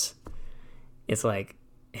diets. It's like,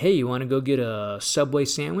 hey, you want to go get a Subway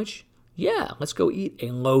sandwich? Yeah, let's go eat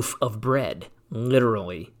a loaf of bread.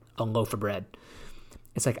 Literally, a loaf of bread.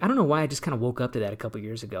 It's like, I don't know why I just kind of woke up to that a couple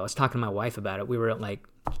years ago. I was talking to my wife about it. We were at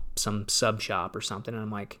some sub shop or something, and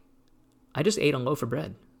I'm like, I just ate a loaf of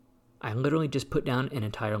bread. I literally just put down an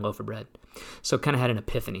entire loaf of bread. So kind of had an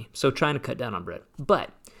epiphany. So trying to cut down on bread. But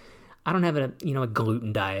I don't have a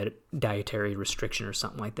gluten dietary restriction or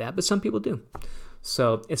something like that, but some people do.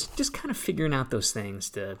 So it's just kind of figuring out those things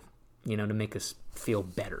to make us feel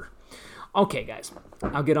better. Okay, guys,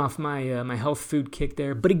 I'll get off my health food kick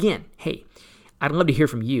there. But again, hey, I'd love to hear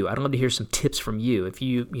from you. I'd love to hear some tips from you. If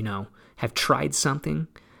you have tried something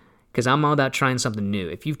because I'm all about trying something new.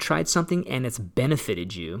 If you've tried something and it's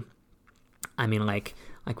benefited you, I mean, like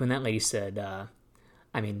when that lady said,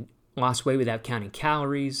 lost weight without counting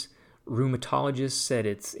calories, rheumatologist said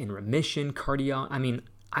it's in remission,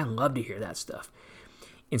 I love to hear that stuff.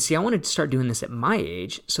 And see, I wanted to start doing this at my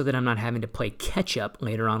age so that I'm not having to play catch up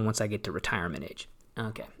later on once I get to retirement age.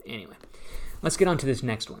 Okay, anyway, let's get on to this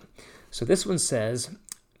next one. So this one says,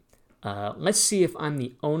 let's see if I'm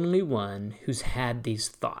the only one who's had these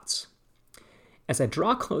thoughts. As I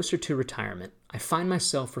draw closer to retirement, I find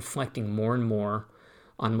myself reflecting more and more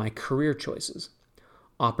on my career choices.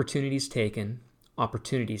 Opportunities taken,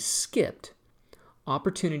 opportunities skipped,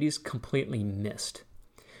 opportunities completely missed.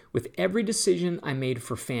 With every decision I made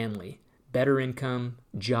for family, better income,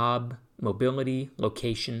 job, mobility,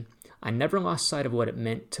 location, I never lost sight of what it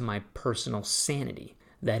meant to my personal sanity.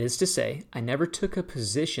 That is to say, I never took a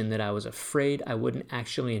position that I was afraid I wouldn't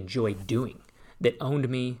actually enjoy doing, that owned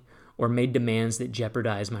me, or made demands that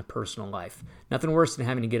jeopardized my personal life. Nothing worse than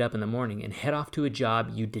having to get up in the morning and head off to a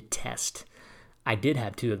job you detest. I did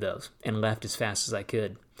have 2 of those and left as fast as I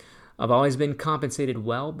could. I've always been compensated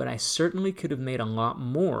well, but I certainly could have made a lot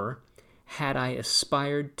more had I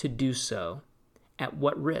aspired to do so. At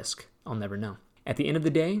what risk? I'll never know. At the end of the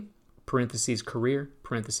day, parentheses career,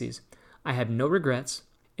 parentheses, I have no regrets.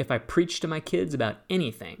 If I preach to my kids about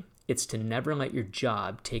anything, it's to never let your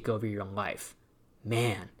job take over your life.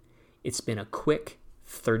 Man, it's been a quick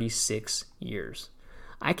 36 years.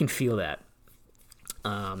 I can feel that.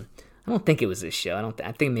 I don't think it was this show.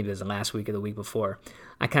 I think maybe it was the last week or the week before.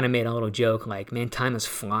 I kind of made a little joke like, man, time is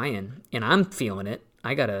flying, and I'm feeling it.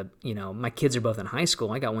 I got my kids are both in high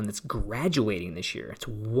school. I got one that's graduating this year. It's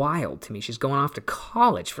wild to me. She's going off to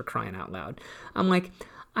college, for crying out loud. I'm like,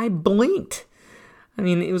 I blinked. I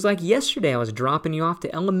mean, it was like yesterday I was dropping you off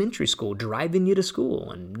to elementary school, driving you to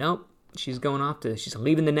school, and nope, she's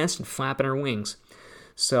leaving the nest and flapping her wings.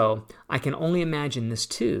 So I can only imagine this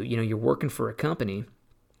too. You're working for a company,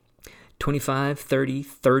 25, 30,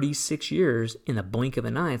 36 years in the blink of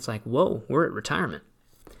an eye. It's like, whoa, we're at retirement,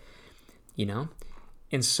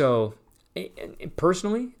 And so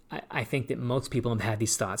personally, I think that most people have had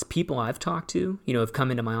these thoughts. People I've talked to, have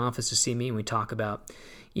come into my office to see me, and we talk about,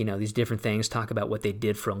 these different things, talk about what they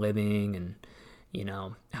did for a living and,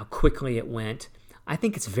 how quickly it went. I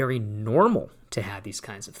think it's very normal to have these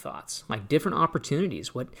kinds of thoughts, like different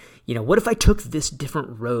opportunities. What if I took this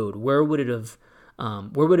different road? Where would it have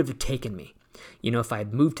taken me? If I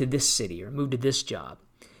had moved to this city or moved to this job,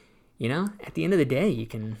 at the end of the day, it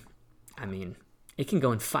can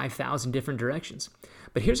go in 5,000 different directions.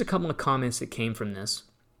 But here's a couple of comments that came from this.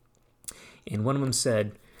 And one of them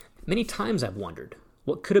said, many times I've wondered,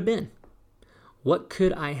 what could have been? What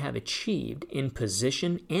could I have achieved in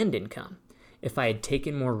position and income if I had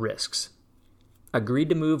taken more risks? Agreed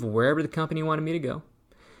to move wherever the company wanted me to go,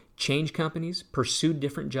 change companies, pursue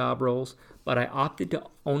different job roles, but I opted to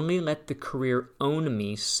only let the career own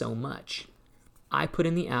me so much. I put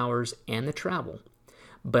in the hours and the travel,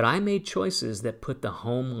 but I made choices that put the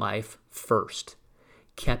home life first.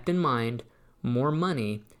 Kept in mind, more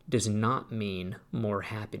money does not mean more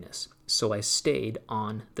happiness, so I stayed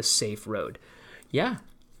on the safe road. Yeah,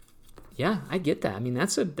 I get that.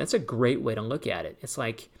 That's a great way to look at it. It's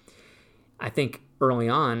like, I think early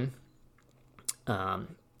on,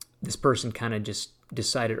 this person kind of just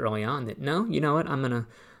decided early on that, no, you know what, I'm going to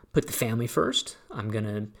put the family first. I'm going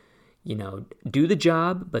to, do the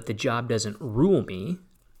job, but the job doesn't rule me.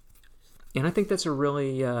 And I think that's a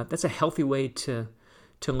really, that's a healthy way to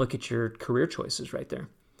look at your career choices right there.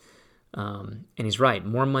 And he's right.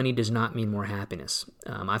 More money does not mean more happiness.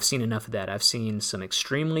 I've seen enough of that. I've seen some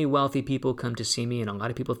extremely wealthy people come to see me, and a lot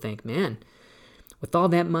of people think, man, with all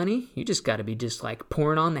that money, you just got to be just like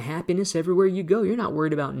pouring on the happiness everywhere you go. You're not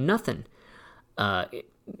worried about nothing.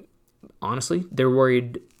 Honestly, they're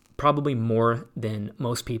worried probably more than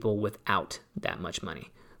most people without that much money.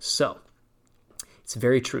 So it's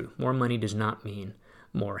very true. More money does not mean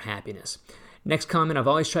more happiness. Next comment, I've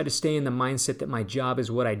always tried to stay in the mindset that my job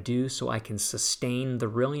is what I do so I can sustain the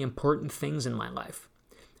really important things in my life.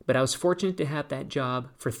 But I was fortunate to have that job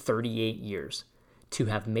for 38 years, to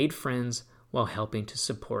have made friends while helping to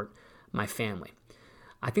support my family.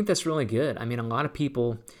 I think that's really good. A lot of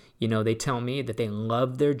people, they tell me that they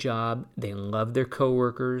love their job, they love their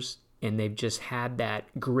coworkers, and they've just had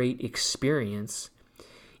that great experience.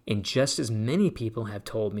 And just as many people have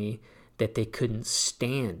told me that they couldn't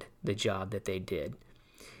stand the job that they did.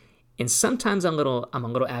 And sometimes I'm a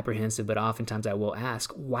little apprehensive, but oftentimes I will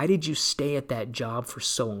ask, why did you stay at that job for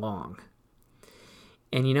so long?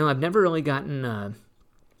 And I've never really gotten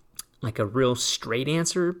like a real straight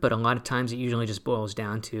answer, but a lot of times it usually just boils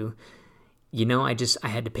down to, I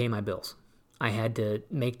had to pay my bills. I had to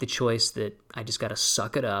make the choice that I just got to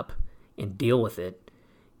suck it up and deal with it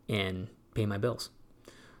and pay my bills.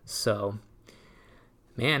 So,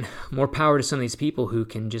 man, more power to some of these people who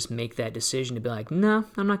can just make that decision to be like, no,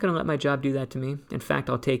 I'm not going to let my job do that to me. In fact,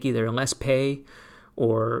 I'll take either less pay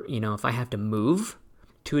or, if I have to move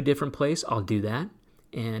to a different place, I'll do that.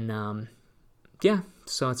 And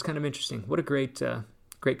so it's kind of interesting. What a great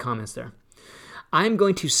comments there. I'm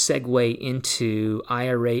going to segue into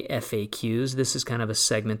IRA FAQs. This is kind of a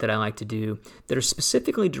segment that I like to do that are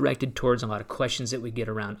specifically directed towards a lot of questions that we get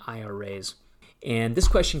around IRAs. And this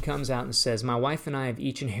question comes out and says, my wife and I have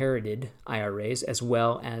each inherited IRAs as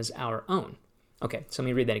well as our own. Okay, so let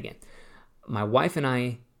me read that again. My wife and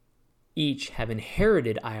I each have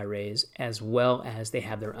inherited IRAs as well as they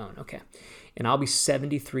have their own. Okay, and I'll be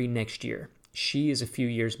 73 next year. She is a few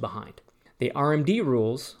years behind. The RMD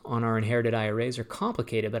rules on our inherited IRAs are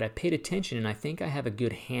complicated, but I paid attention and I think I have a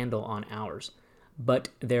good handle on ours. But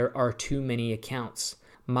there are too many accounts.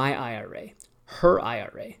 My IRA, her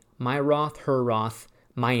IRA, my Roth, her Roth,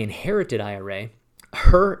 my inherited IRA,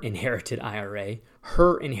 her inherited IRA,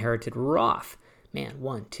 her inherited Roth. Man,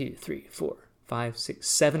 1, 2, 3, 4, 5, 6,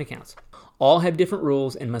 7 accounts. All have different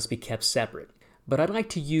rules and must be kept separate. But I'd like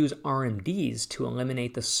to use RMDs to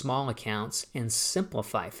eliminate the small accounts and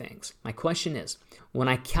simplify things. My question is, when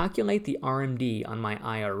I calculate the RMD on my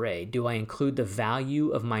IRA, do I include the value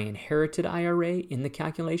of my inherited IRA in the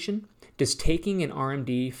calculation? Does taking an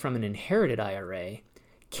RMD from an inherited IRA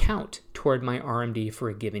count toward my RMD for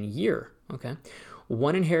a given year? Okay.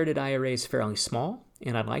 One inherited IRA is fairly small,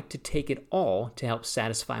 and I'd like to take it all to help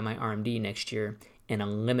satisfy my RMD next year and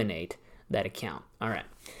eliminate that account. All right.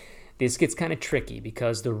 This gets kind of tricky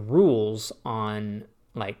because the rules on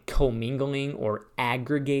like commingling or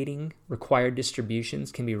aggregating required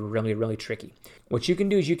distributions can be really, really tricky. What you can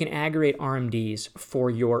do is you can aggregate RMDs for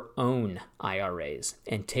your own IRAs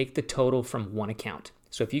and take the total from one account.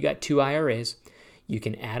 So if you got 2 IRAs, you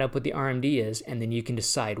can add up what the RMD is, and then you can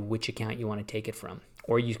decide which account you want to take it from,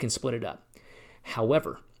 or you can split it up.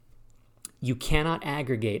 However, you cannot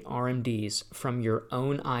aggregate RMDs from your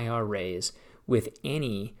own IRAs with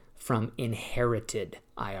any from inherited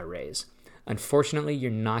IRAs. Unfortunately,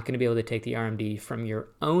 you're not going to be able to take the RMD from your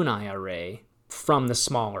own IRA from the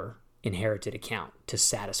smaller inherited account to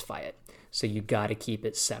satisfy it. So you got to keep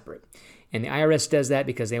it separate. And the IRS does that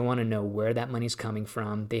because they want to know where that money's coming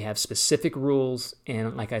from. They have specific rules,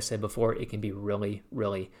 and like I said before, it can be really,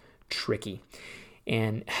 really tricky.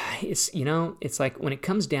 And it's like when it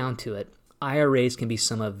comes down to it, IRAs can be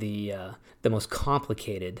some of the most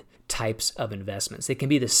complicated types of investments. They can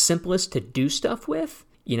be the simplest to do stuff with,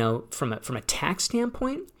 from a tax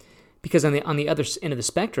standpoint, because on the other end of the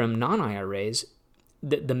spectrum, non-IRAs,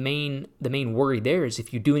 the main worry there is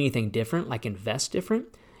if you do anything different, like invest different,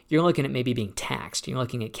 you're looking at maybe being taxed. You're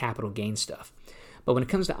looking at capital gain stuff. But when it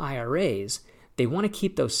comes to IRAs, they want to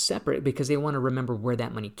keep those separate because they want to remember where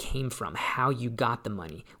that money came from, how you got the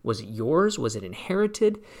money. Was it yours? Was it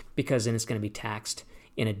inherited? Because then it's going to be taxed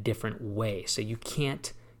in a different way. So you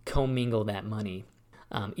can't commingle that money,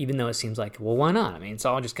 even though it seems like, well, why not? I mean, it's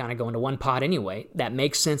all just kind of going to one pot anyway. That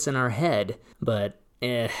makes sense in our head, but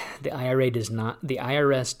the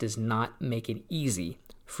IRS does not make it easy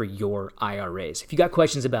for your IRAs. If you got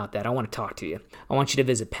questions about that, I want to talk to you. I want you to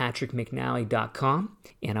visit patrickmcnally.com,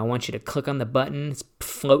 and I want you to click on the button. It's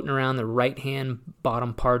floating around the right-hand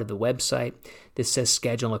bottom part of the website that says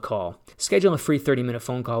schedule a call. Schedule a free 30-minute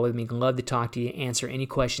phone call with me. I'd love to talk to you, answer any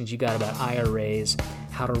questions you got about IRAs,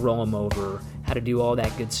 how to roll them over, how to do all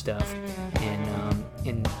that good stuff,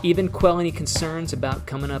 and even quell any concerns about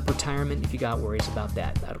coming up retirement if you got worries about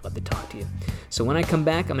that. I'd love to talk to you. So when I come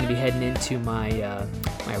back, I'm going to be heading into my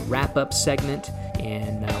wrap-up segment,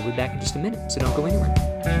 and we'll be back in just a minute, so don't go anywhere.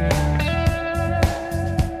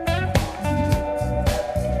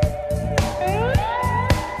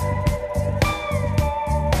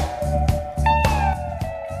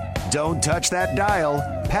 Don't touch that dial.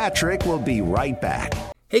 Patrick will be right back.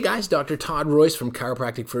 Hey guys, Dr. Todd Royce from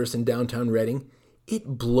Chiropractic First in downtown Reading.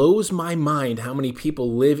 It blows my mind how many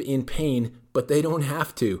people live in pain, but they don't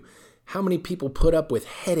have to. How many people put up with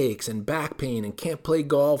headaches and back pain and can't play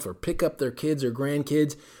golf or pick up their kids or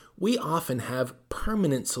grandkids. We often have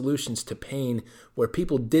permanent solutions to pain where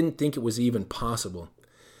people didn't think it was even possible.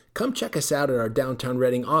 Come check us out at our downtown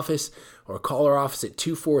Reading office or call our office at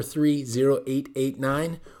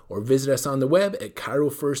 243-0889 or visit us on the web at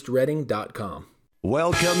chirofirstreading.com.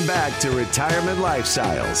 Welcome back to Retirement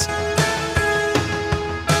Lifestyles.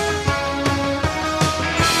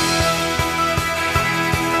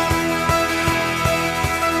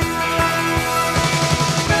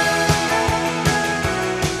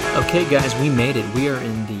 Okay, guys, we made it. We are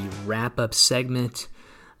in the wrap-up segment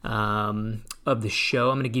of the show.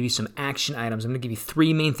 I'm going to give you some action items. I'm going to give you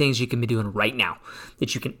 3 main things you can be doing right now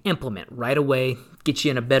that you can implement right away, get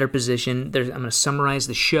you in a better position. I'm going to summarize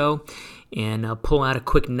the show and pull out a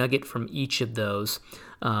quick nugget from each of those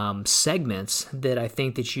segments that I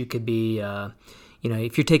think that you could be,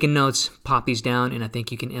 if you're taking notes, pop these down, and I think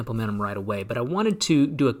you can implement them right away. But I wanted to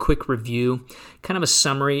do a quick review, kind of a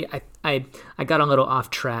summary. I got a little off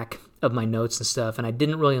track of my notes and stuff, and I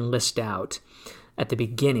didn't really list out at the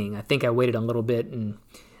beginning. I think I waited a little bit,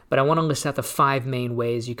 but I want to list out the 5 main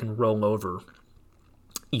ways you can roll over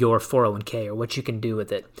your 401k or what you can do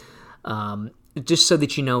with it, just so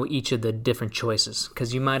that you know each of the different choices,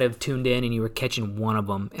 because you might have tuned in and you were catching one of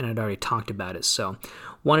them, and I'd already talked about it. So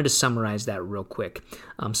wanted to summarize that real quick.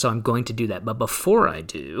 So I'm going to do that. But before I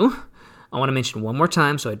do, I want to mention one more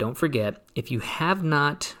time so I don't forget, if you have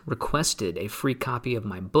not requested a free copy of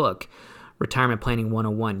my book, Retirement Planning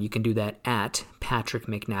 101, you can do that at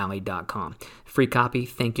patrickmcnally.com. Free copy.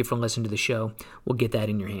 Thank you for listening to the show. We'll get that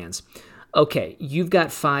in your hands. Okay, you've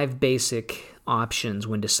got 5 basic options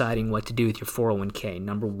when deciding what to do with your 401k.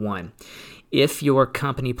 Number 1, if your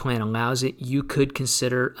company plan allows it, you could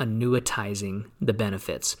consider annuitizing the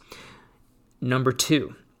benefits. Number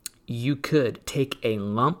 2, you could take a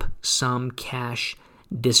lump sum cash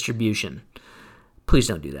distribution. Please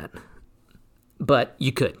don't do that. But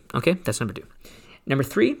you could, okay? That's number 2. Number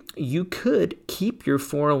 3, you could keep your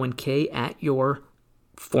 401k at your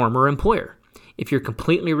former employer. If you're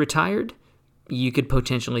completely retired, you could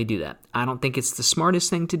potentially do that. I don't think it's the smartest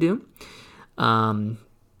thing to do.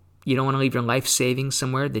 You don't want to leave your life savings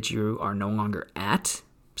somewhere that you are no longer at.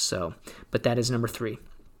 But that is number 3.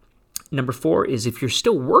 Number 4 is if you're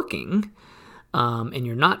still working and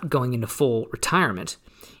you're not going into full retirement,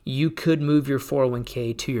 you could move your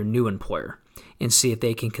 401k to your new employer and see if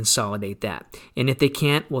they can consolidate that. And if they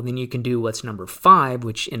can't, well, then you can do what's number 5,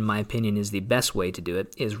 which in my opinion is the best way to do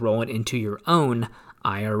it, is roll it into your own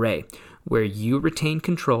IRA, where you retain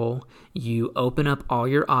control, you open up all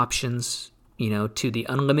your options, to the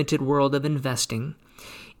unlimited world of investing.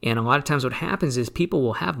 And a lot of times what happens is people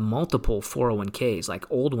will have multiple 401ks, like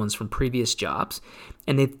old ones from previous jobs,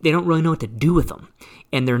 and they don't really know what to do with them.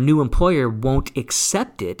 And their new employer won't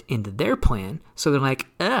accept it into their plan, so they're like,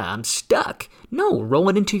 I'm stuck. No, roll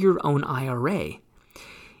it into your own IRA.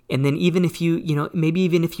 And then even if maybe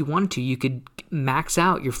even if you wanted to, you could max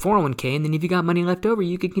out your 401k, and then if you got money left over,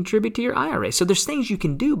 you could contribute to your IRA. So there's things you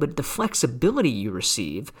can do, but the flexibility you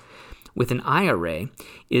receive with an IRA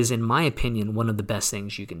is, in my opinion, one of the best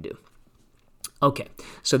things you can do. Okay,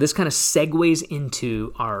 so this kind of segues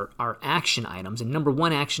into our action items. And number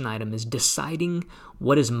 1 action item is deciding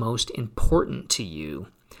what is most important to you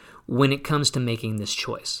when it comes to making this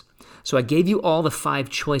choice. So I gave you all the 5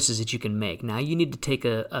 choices that you can make. Now you need to take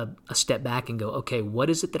a step back and go, okay, what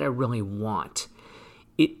is it that I really want?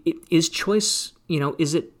 Is choice,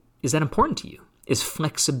 is that important to you? Is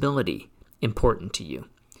flexibility important to you?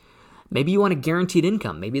 Maybe you want a guaranteed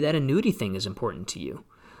income. Maybe that annuity thing is important to you.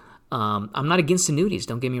 I'm not against annuities,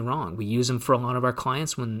 don't get me wrong. We use them for a lot of our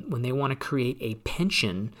clients when they want to create a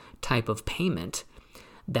pension type of payment.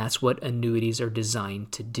 That's what annuities are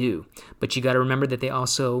designed to do. But you got to remember that they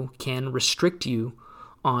also can restrict you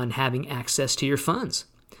on having access to your funds.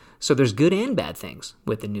 So there's good and bad things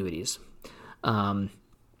with annuities.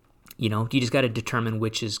 You just got to determine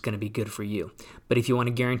which is going to be good for you. But if you want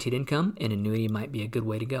a guaranteed income, an annuity might be a good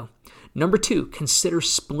way to go. Number 2, consider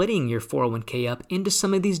splitting your 401k up into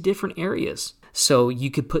some of these different areas. So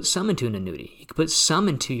you could put some into an annuity. You could put some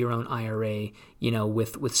into your own IRA,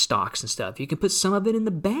 with stocks and stuff. You can put some of it in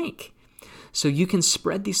the bank. So you can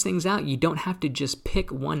spread these things out. You don't have to just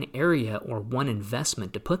pick one area or one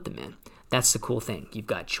investment to put them in. That's the cool thing. You've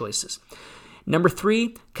got choices. Number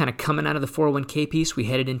 3, kind of coming out of the 401k piece, we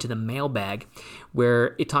headed into the mailbag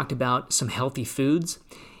where it talked about some healthy foods.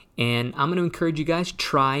 And I'm going to encourage you guys,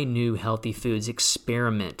 try new healthy foods,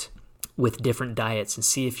 experiment with different diets and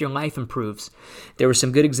see if your life improves. There were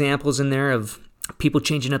some good examples in there of people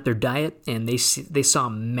changing up their diet, and they saw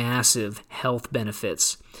massive health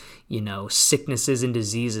benefits, sicknesses and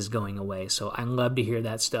diseases going away. So I love to hear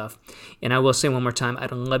that stuff. And I will say one more time,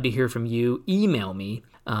 I'd love to hear from you. Email me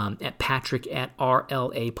at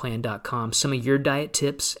patrick@rlaplan.com some of your diet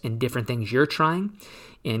tips and different things you're trying.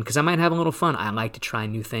 And because I might have a little fun, I like to try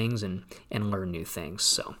new things and learn new things.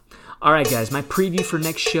 So, all right, guys, my preview for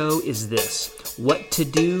next show is this: what to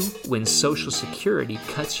do when Social Security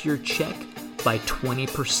cuts your check by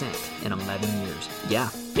 20% in 11 years.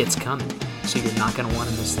 Yeah, it's coming, so you're not going to want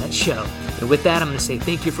to miss that show. And with that, I'm going to say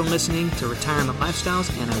thank you for listening to Retirement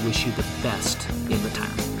Lifestyles, and I wish you the best in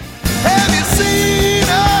retirement. Have you seen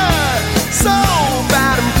her?